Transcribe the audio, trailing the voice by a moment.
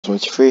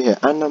23 here,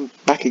 and I'm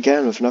back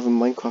again with another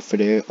Minecraft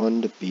video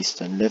on the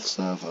Beast and Live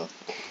server.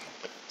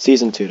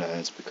 Season 2 that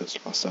is, because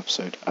last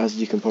episode, as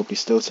you can probably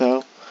still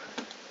tell,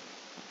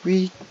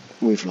 we've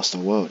lost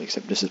our world,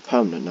 except this is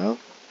permanent now.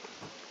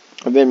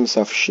 I made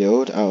myself a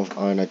shield out of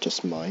iron I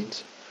just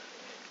mined,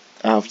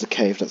 out of the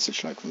cave that's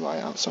literally like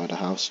right outside the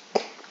house.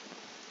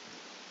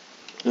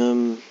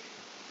 Got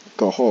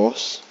a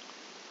horse,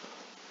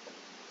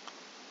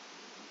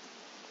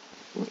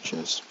 which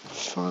is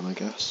fun I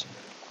guess.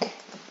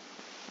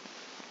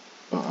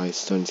 But I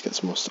still need to get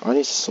some more stuff. I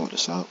need to sort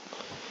this out.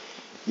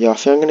 Yeah, I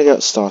think I'm gonna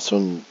get started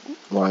on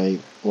what I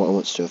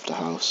want to do with the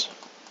house,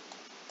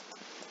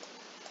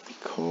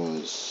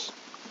 because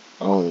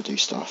I want to do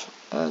stuff,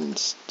 and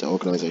the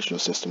organisational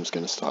system is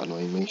going to start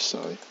annoying me,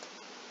 so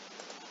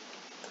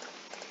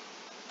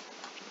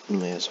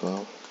may as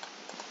well.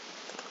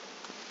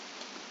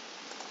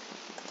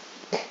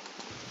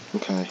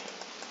 Okay.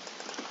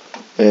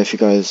 If you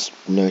guys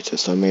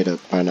noticed, I made a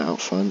banner out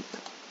front.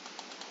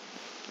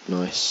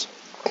 Nice.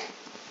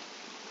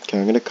 Okay,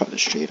 I'm going to cut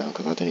this tree down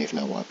because I don't even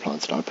know why I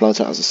planted it. I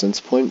planted it as a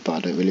centre point, but I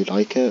don't really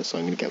like it, so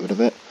I'm going to get rid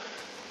of it.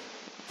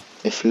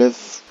 If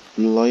Liv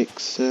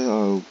likes it,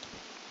 I'll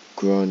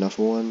grow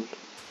another one,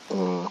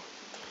 or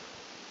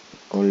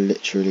I'll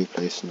literally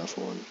place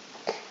another one.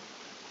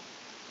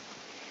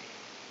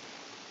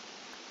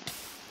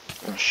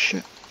 Oh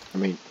shit, I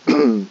mean,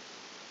 I'm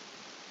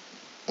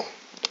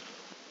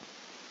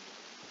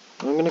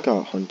going to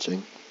go out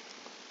hunting.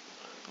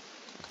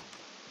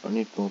 I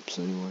need mobs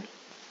anyway.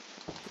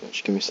 Yeah,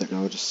 just give me a second,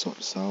 I'll just sort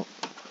this out.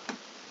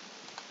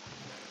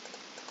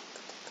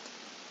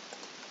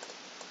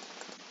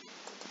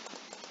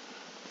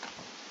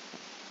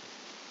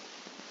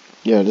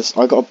 Yeah,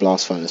 I got a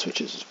blast furnace,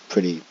 which is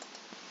pretty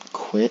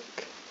quick.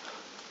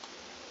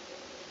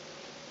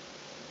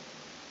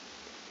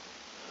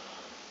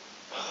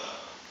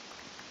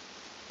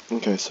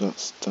 Okay, so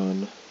that's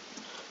done.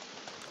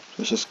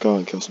 Let's just go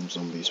and kill some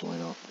zombies, why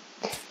not?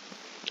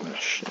 Ah,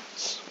 shit.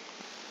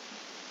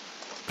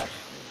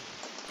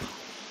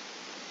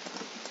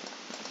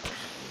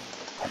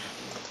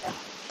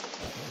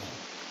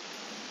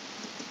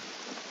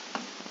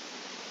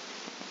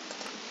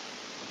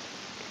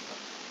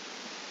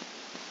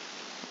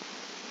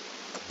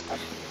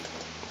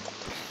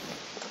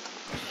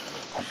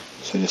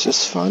 So this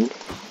is fun.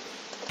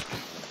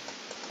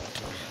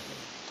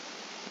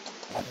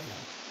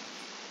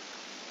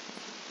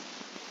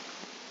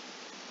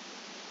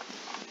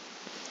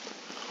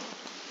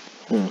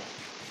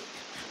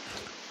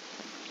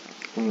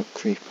 Look,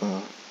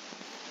 creeper.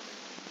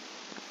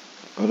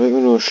 I don't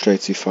even want to stray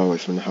too far away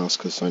from the house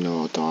because I know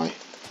I'll die.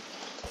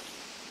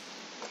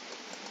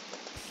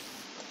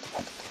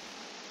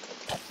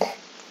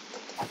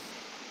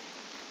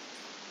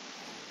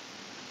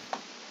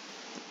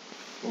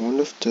 I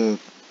wonder if the...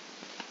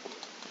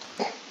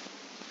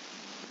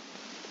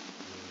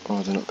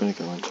 Oh, they're not going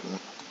to go into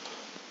it.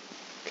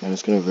 Okay, I'm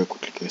just going to real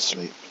quickly go to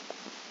sleep.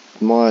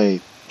 My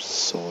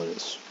sword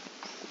is...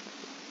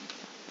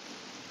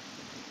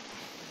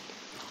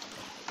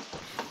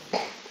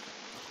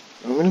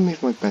 I'm going to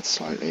move my bed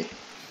slightly.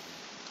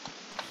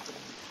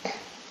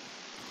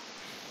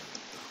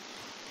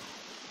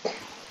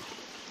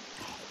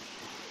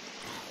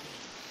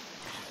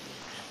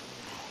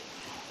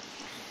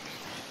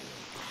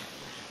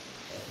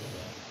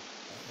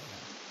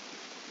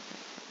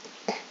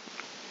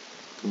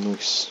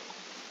 Nice.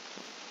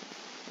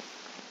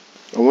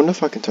 I wonder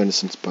if I can turn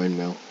this into bone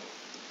meal.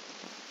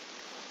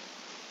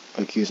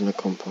 Like using a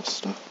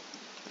composter.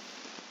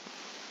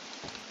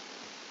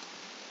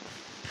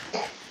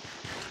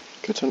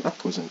 Could turn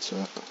apples into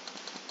it.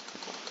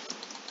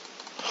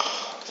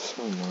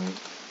 So annoying.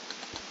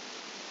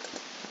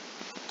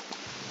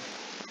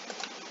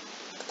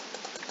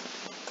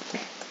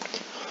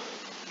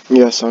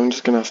 Yeah, so I'm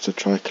just gonna have to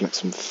try to collect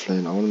some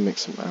flint. I want to make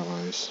some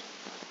arrows.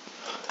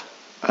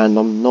 And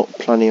I'm not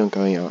planning on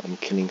going out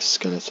and killing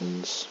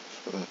skeletons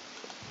for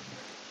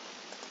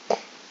it.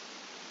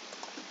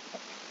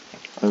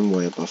 I'm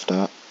way above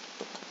that.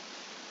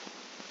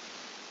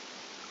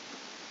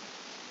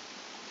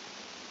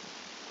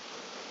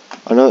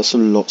 I know it's a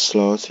lot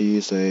slower to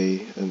use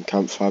a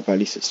campfire, but at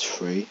least it's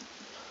free.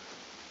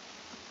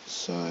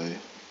 So,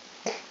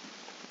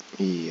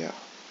 yeah.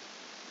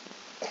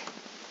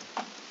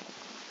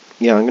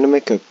 Yeah, I'm gonna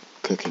make a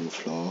cooking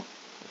floor,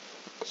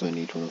 because I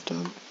need one of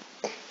them.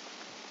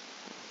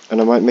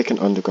 And I might make an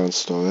underground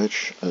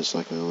storage, as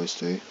like I always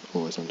do,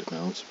 always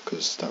underground,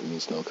 because that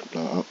means no one can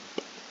blow it up.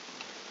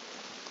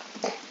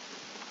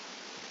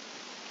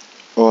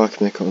 Or I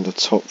can make it on the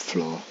top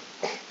floor.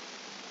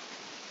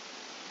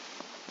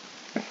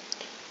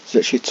 It's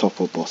literally top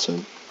or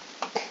bottom.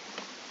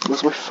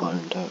 Where's my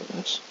phone? There it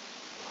is.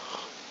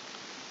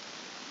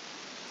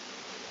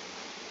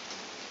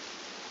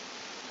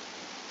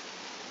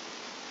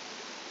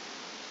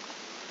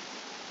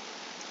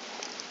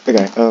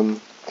 Okay,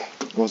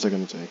 what was I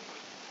gonna do?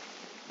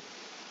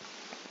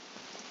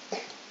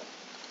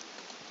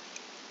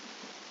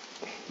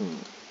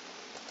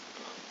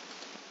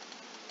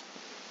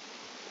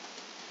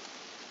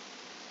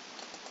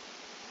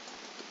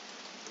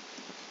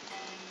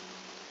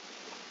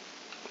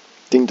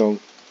 Ding dong.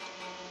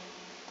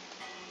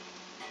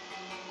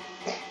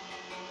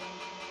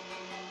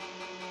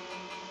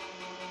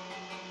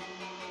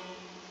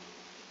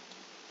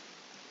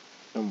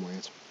 I'm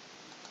weird.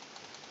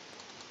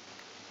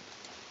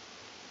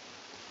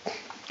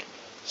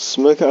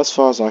 Smoke it, as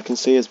far as I can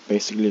see, is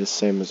basically the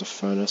same as a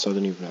furnace. I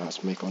don't even know how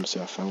to make. Honestly,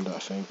 I found it, I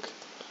think.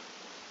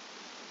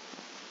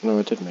 No,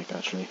 I did make it,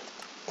 actually.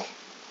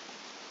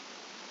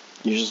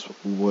 You just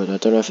wood. I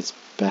don't know if it's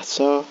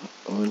better or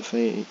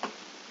anything.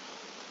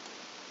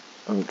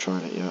 I haven't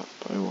tried it yet,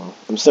 but oh well.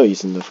 I'm still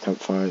using the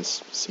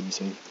campfires. It's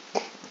easy.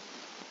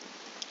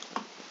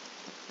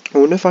 I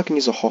wonder if I can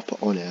use a hopper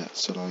on it,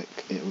 so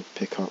like it would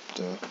pick up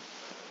the.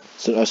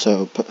 So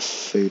it'll put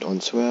food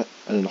onto it,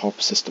 and then a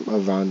hopper system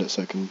around it,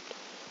 so it can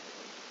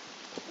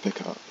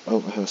pick it up.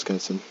 Oh, I hear a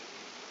skeleton.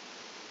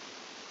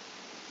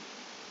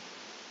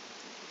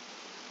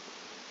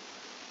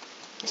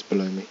 It's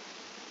below me.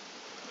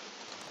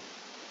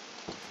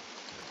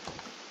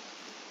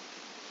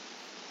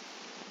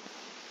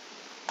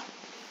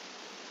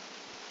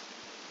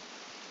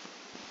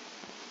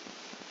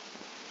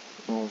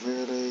 Oh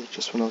really?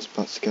 Just when I was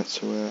about to get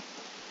to it.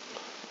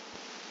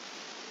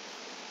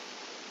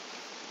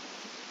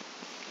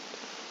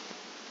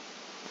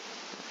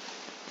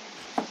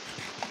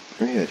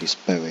 Oh yeah, these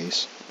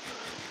berries.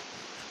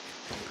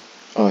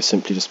 Oh, I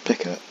simply just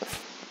pick it.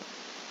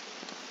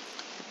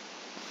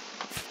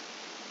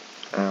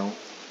 Ow.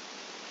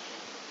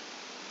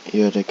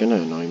 Yeah, they're gonna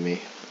annoy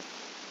me.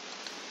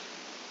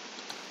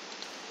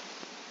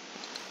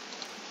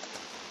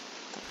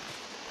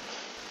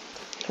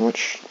 How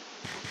much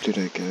do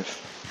they give?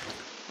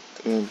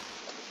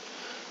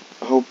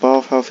 A whole bar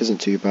of health isn't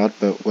too bad,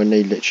 but when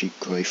they literally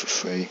grow for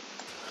free,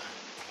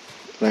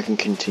 and I can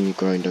continue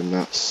growing them,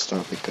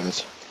 that'll be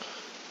good.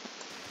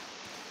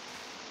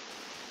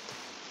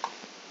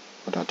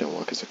 But that didn't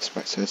work as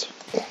expected.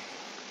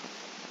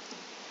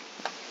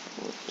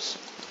 Whoops.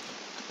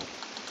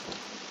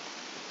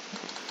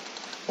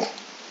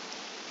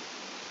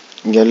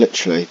 Yeah,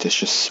 literally, this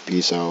just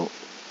spews out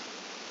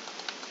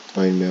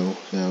bone meal.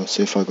 Yeah, I'll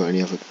see if I got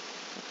any other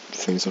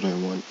things I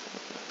don't want.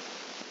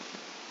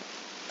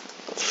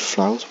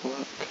 Flowers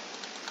work?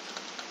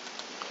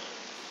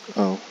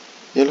 Oh,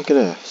 yeah, look at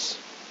this.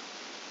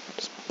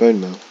 It's bone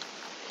meal.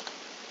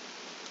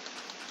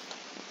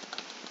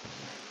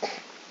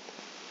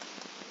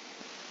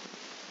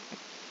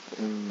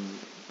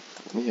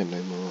 Yeah,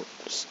 no more.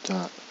 Just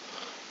that.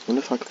 I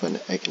wonder if I could put an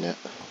egg in it.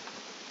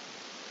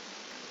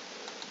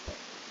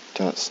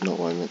 That's not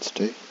what I meant to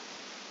do.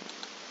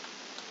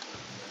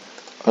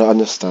 I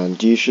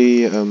understand.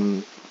 Usually,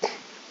 oh,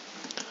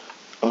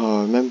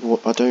 I remember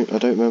what I don't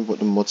remember what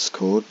the mod's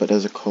called, but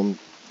there's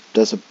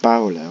a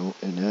barrel out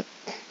in it,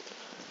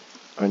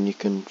 and you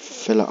can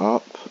fill it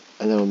up,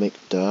 and it'll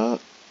make dirt.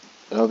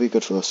 That'll be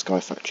good for a Sky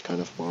Factory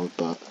kind of world,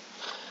 but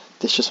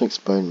this just makes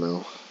bone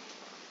meal.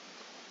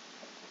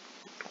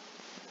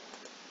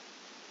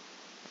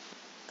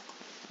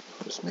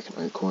 I'll just make an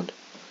oak one.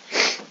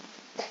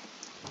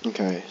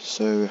 Okay,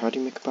 so how do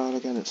you make a barrel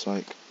again? It's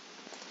like,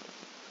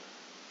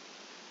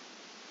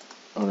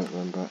 I don't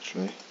remember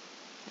actually.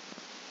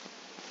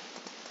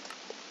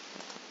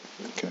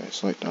 Okay,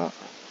 it's like that.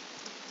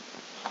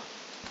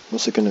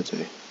 What's it gonna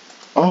do?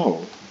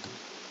 Oh!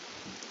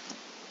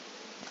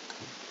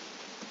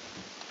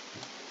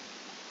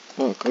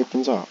 Look,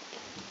 opens up.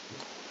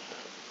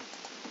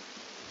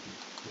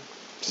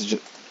 This is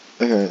just,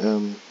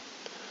 okay,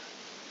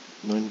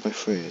 9 by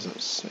 3, is that the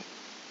same?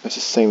 That's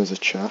the same as a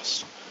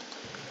chest.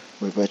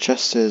 Wait, but a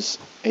chest is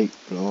 8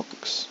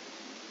 blocks.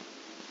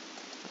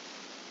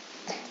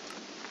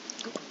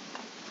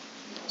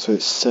 So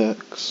it's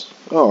 6.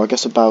 Oh, I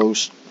guess a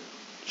barrel's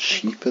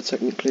cheaper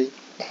technically.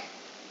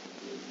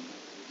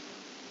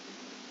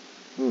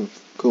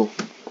 Cool.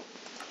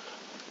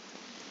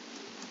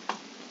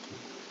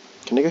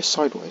 Can they go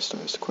sideways though,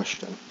 is the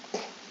question.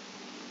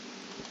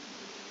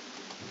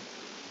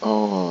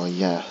 Oh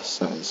yes,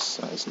 that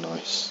is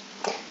nice.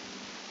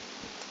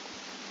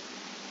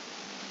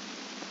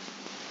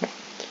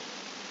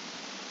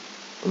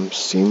 I'm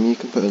assuming you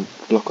can put a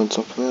block on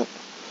top of it.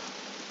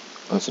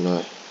 I don't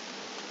know.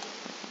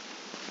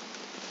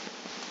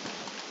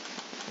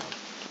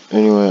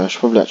 Anyway, I should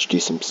probably actually do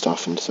some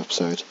stuff in this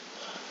episode.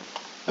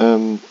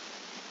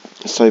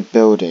 So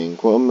building.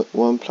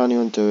 What I'm planning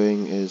on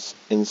doing is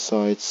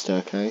inside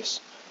staircase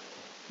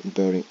and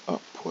building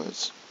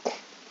upwards.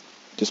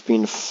 Just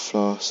being the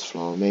first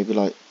floor, maybe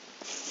like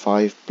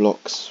 5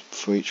 blocks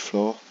for each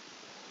floor.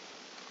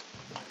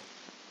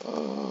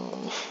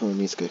 I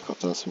need to go cut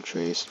down some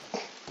trees.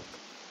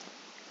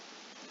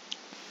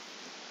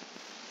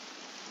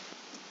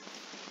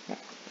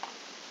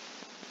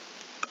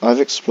 I've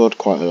explored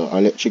quite a lot. I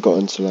literally got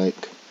into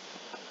like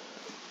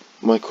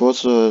my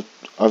quarter.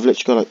 I've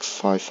literally got like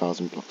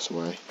 5,000 blocks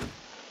away.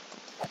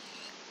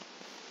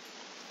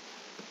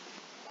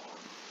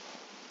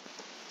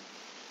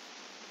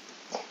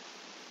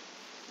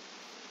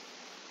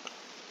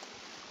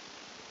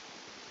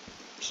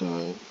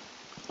 So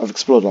I've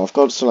explored a lot. I've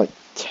got to like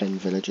 10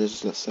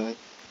 villages, let's say.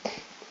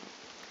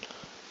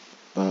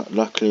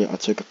 luckily I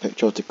took a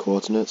picture of the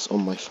coordinates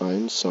on my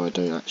phone so I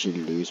don't actually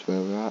lose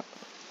where we're at.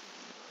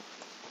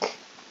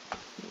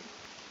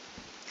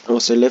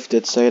 Also, Liv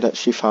did say that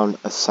she found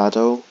a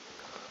saddle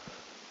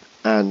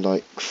and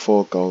like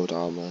 4 gold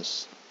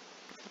armors,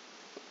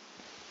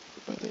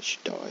 but then she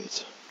died.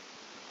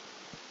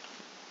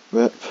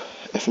 Rip,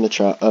 F in the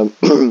chat.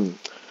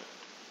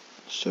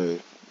 So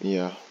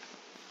yeah,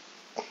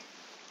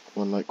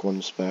 one like, one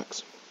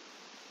respect.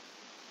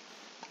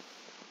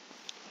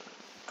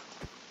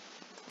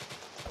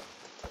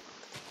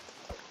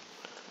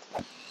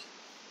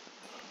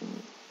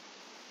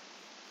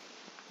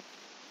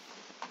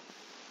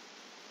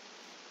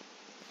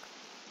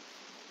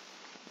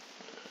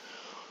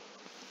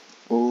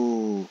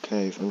 Ooh,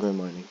 cave. I'm going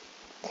mining.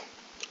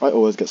 I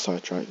always get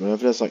sidetracked.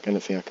 Whenever there's like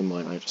anything I can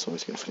mine, I just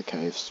always go for the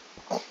caves.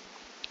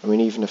 I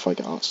mean, even if I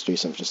get asked to do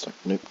something, just like,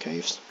 nope,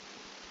 caves.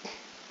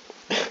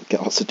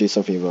 Get asked to do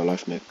something in real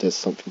life, nope, there's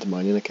something to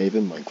mine in a cave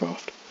in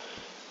Minecraft.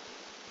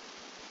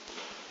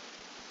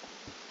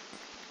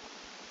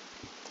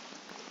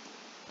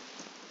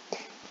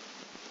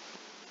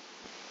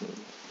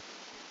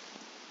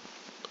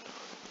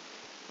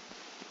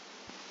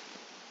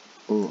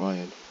 Ooh,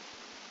 iron.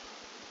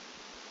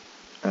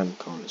 And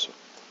coal as well.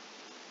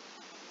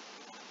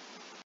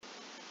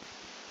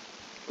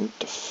 What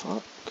the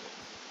fuck?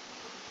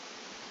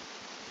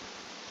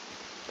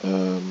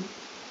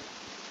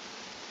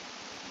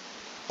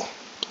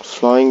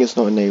 Flying is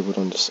not enabled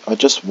on this. I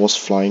just was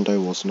flying though,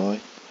 wasn't I?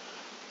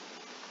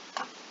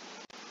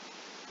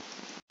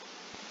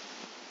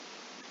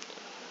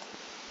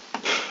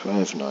 I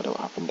have no idea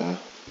what happened there.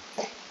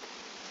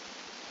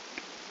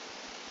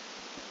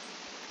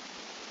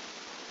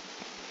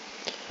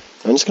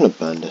 I'm just gonna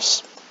burn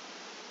this.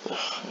 Ugh,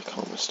 I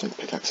can't, my stone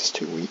pickaxe is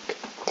too weak.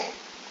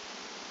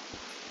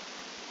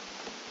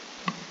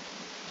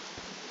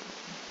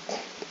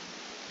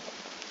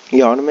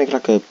 Yeah, I wanna make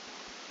like a...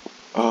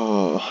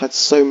 Oh, I had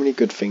so many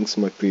good things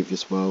in my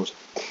previous world.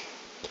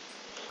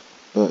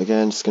 But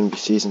again, it's gonna be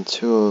season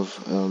 2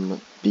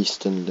 of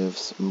Beast and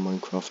Liv's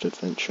Minecraft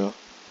adventure.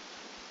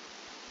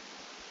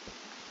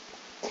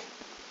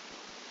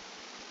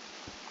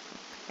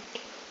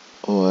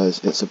 Or as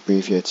it's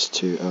abbreviated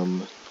to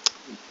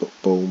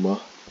BALMA.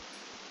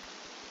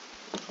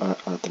 I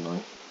don't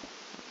know.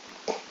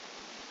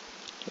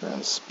 Yeah,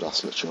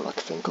 that's literally all I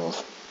can think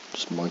of.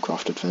 Just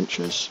Minecraft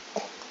adventures.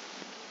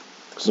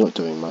 Because I'm not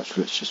doing much,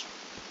 but it's just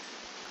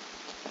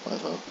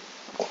whatever.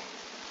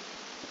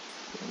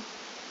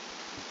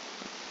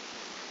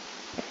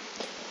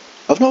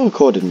 I've not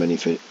recorded many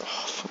videos.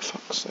 Oh, for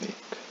fuck's sake.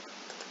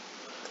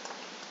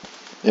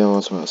 Yeah, I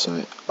was about to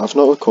say. I've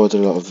not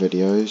recorded a lot of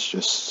videos,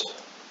 just...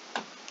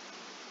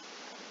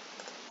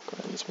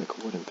 God, I need to make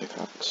a wooden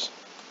pickaxe.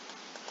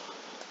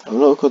 I've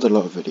not recorded a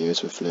lot of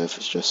videos with Liv,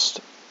 it's just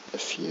a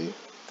few.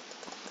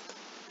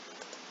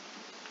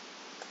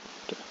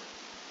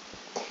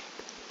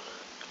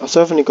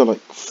 Also, I've only got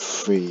like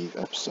 3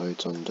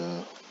 episodes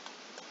under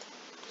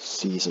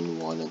season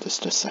 1 and this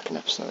is the 2nd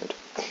episode.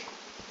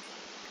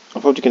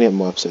 I'm probably going to get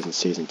more episodes in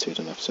season 2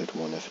 than episode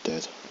 1 ever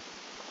did.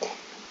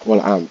 Well,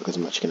 I am, because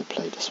I'm actually going to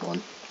play this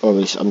one. Or at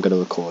least I'm going to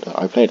record it.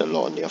 I played a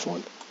lot on the other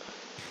one.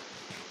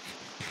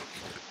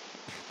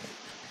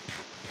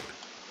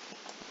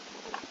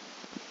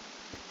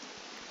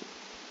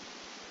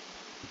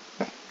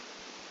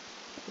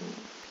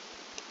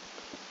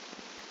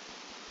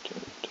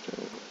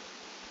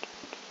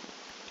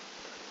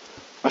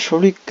 I should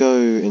probably go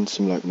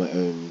into like my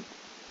own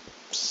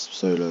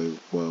solo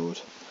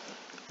world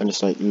and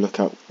just like look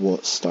at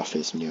what stuff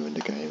is new in the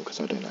game, because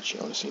I don't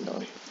actually honestly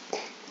know.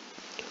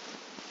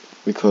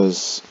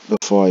 Because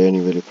before I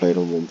only really played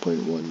on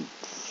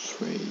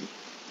 1.13,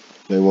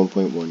 no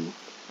 1.1,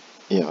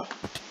 yeah.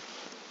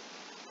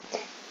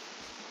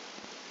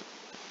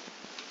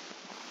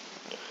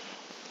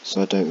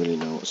 So I don't really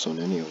know what's on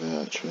any of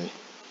it actually.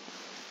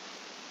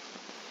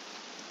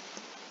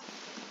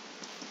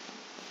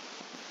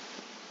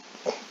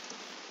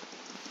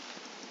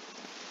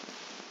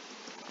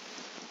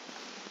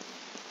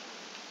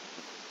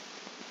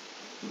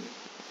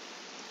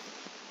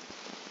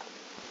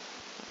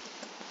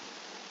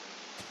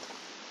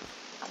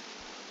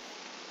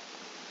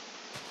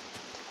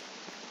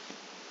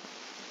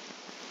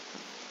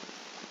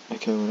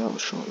 Okay, well that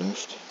was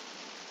short-lived.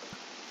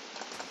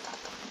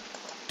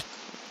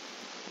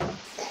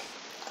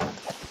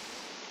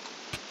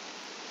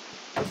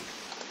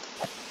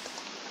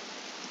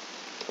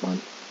 Come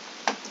on.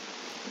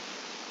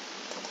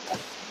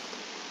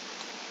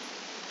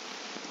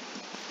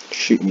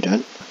 Shoot me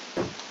down.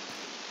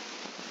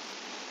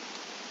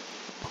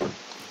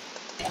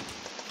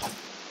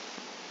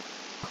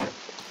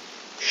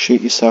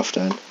 Shoot yourself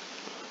down.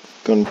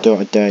 Go and do it,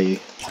 I dare you.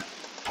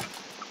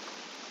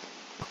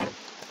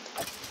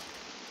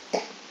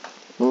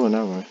 Oh, an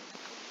arrow.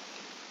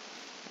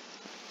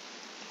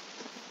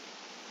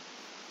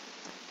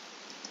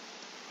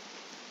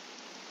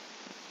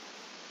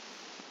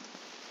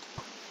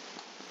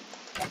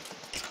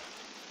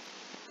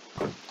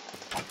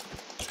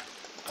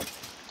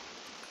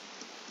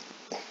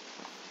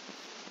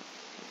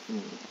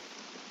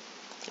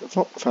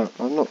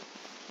 I've not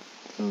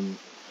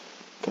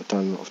cut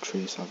down a lot of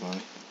trees, have I?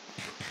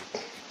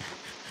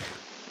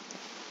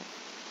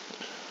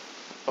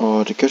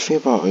 Oh, the good thing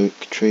about oak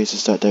trees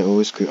is that they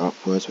always grew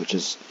upwards, which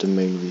is the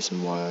main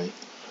reason why I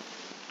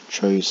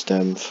chose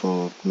them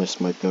for most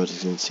of my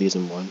buildings in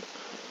Season 1,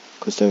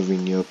 because they're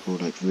renewable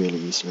like really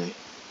easily.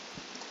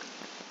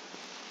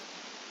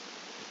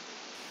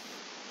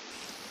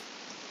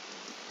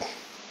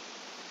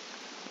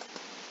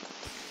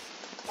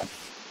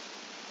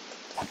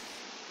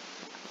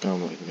 I'm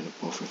not even going to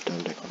bother with them,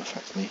 they can't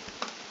affect me.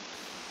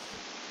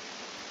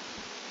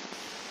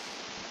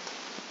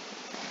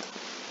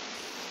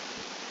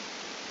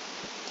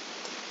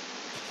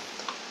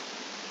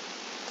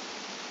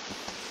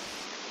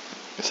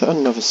 Is that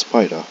another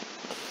spider?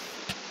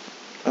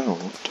 Oh,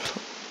 what the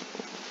fuck?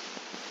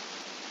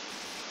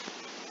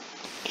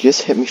 Did you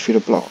just hit me through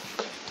the block?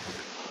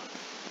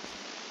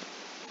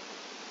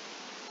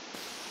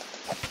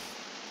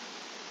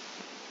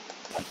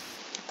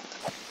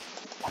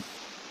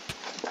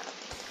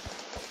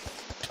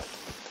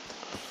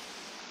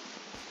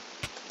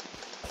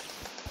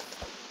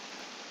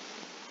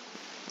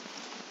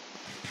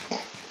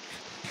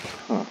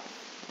 Huh.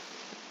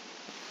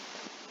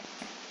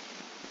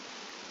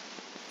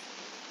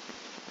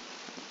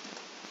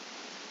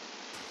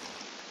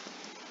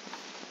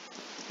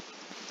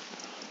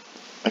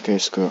 Okay,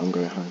 screw it, I'm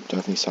going home. Do I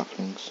have any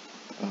saplings?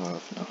 Oh, I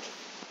have enough.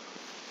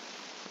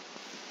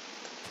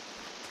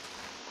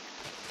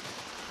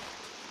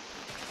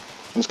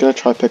 I'm just going to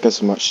try pick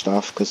as much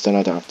stuff, because then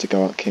I don't have to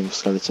go out killing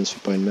skeletons for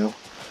bone meal.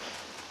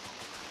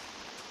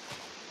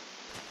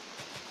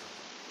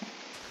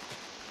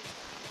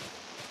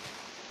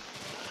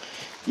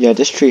 Yeah,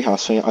 this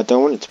treehouse thing, I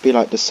don't want it to be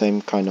like the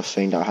same kind of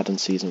thing that I had in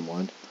Season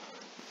 1,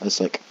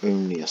 as like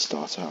only a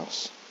starter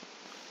house.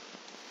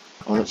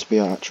 I want it to be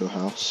an actual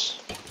house.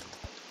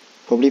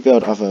 Probably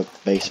build other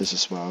bases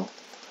as well,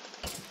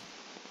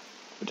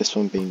 with this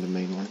one being the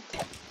main one.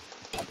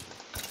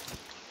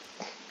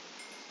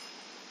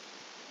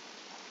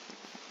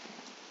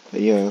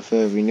 But yeah, with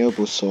a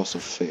renewable source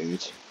of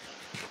food,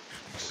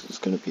 it's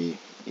going to be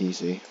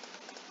easy.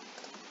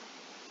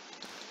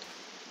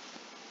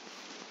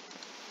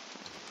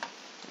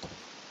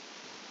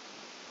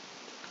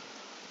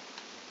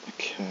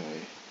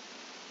 Okay.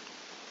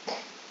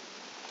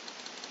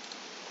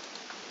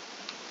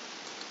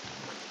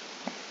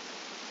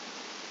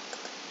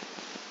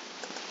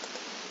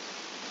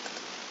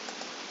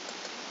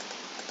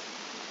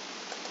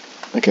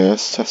 Okay,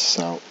 let's test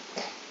this out.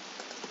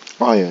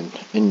 Iron,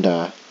 in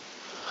there.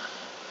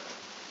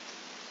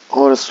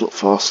 Oh, that's a lot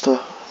faster.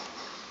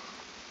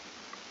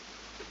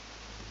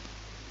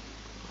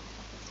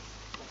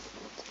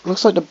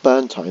 Looks like the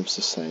burn time's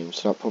the same,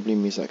 so that probably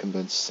means I can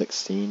burn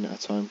 16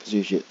 at a time, because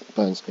usually it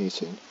burns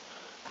 18.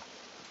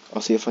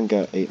 I'll see if I can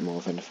get 8 more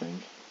of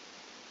anything.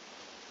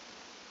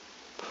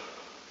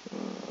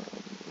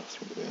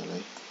 Nothing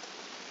really.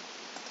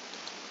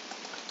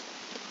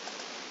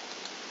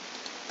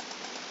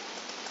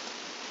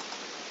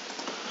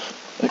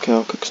 Okay,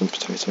 I'll cook some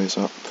potatoes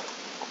up.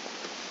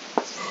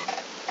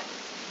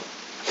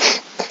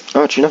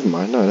 Oh, actually, never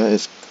mind. No, that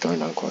is going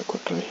down quite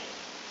quickly.